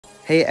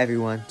Hey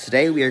everyone,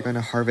 today we are going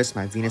to harvest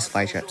my Venus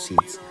flytrap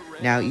seeds.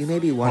 Now you may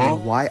be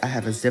wondering why I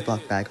have a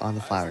Ziploc bag on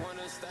the flower.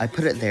 I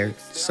put it there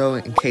so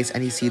in case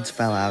any seeds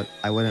fell out,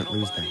 I wouldn't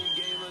lose them.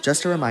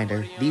 Just a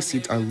reminder, these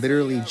seeds are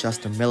literally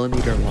just a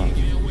millimeter long.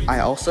 I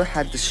also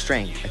had the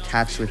string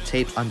attached with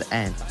tape on the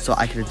end so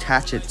I could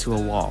attach it to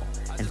a wall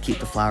and keep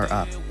the flower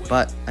up.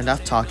 But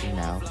enough talking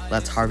now,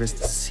 let's harvest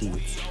the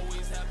seeds.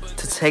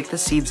 To take the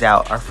seeds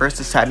out, I first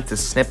decided to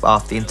snip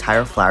off the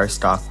entire flower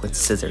stalk with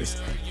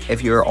scissors.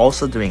 If you are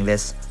also doing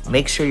this,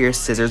 make sure your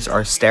scissors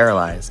are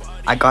sterilized.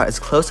 I got as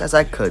close as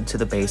I could to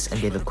the base and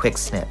gave a quick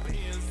snip.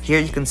 Here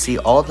you can see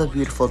all the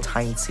beautiful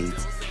tiny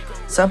seeds.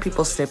 Some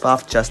people snip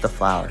off just the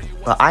flower,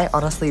 but I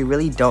honestly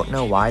really don't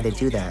know why they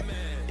do that,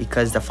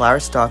 because the flower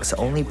stalk's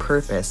only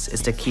purpose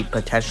is to keep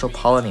potential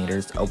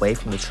pollinators away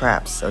from the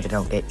traps so they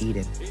don't get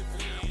eaten.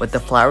 With the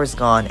flowers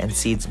gone and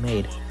seeds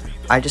made,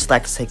 I just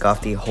like to take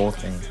off the whole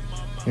thing.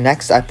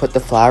 Next, I put the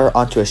flower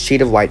onto a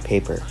sheet of white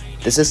paper.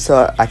 This is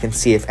so I can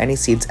see if any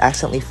seeds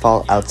accidentally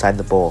fall outside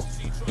the bowl.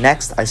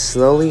 Next, I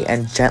slowly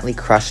and gently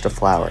crush the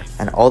flower,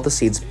 and all the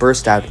seeds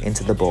burst out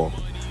into the bowl.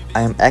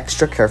 I am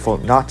extra careful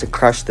not to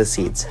crush the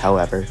seeds,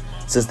 however,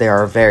 since they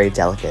are very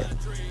delicate.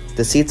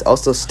 The seeds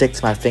also stick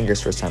to my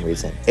fingers for some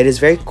reason. It is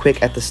very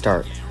quick at the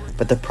start,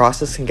 but the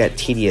process can get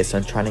tedious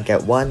when trying to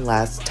get one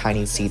last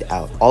tiny seed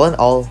out. All in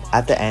all,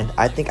 at the end,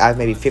 I think I have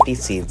maybe 50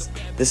 seeds.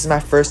 This is my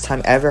first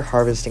time ever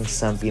harvesting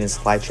some Venus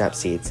flytrap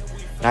seeds,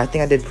 and I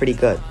think I did pretty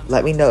good.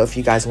 Let me know if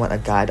you guys want a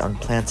guide on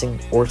planting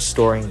or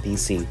storing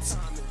these seeds.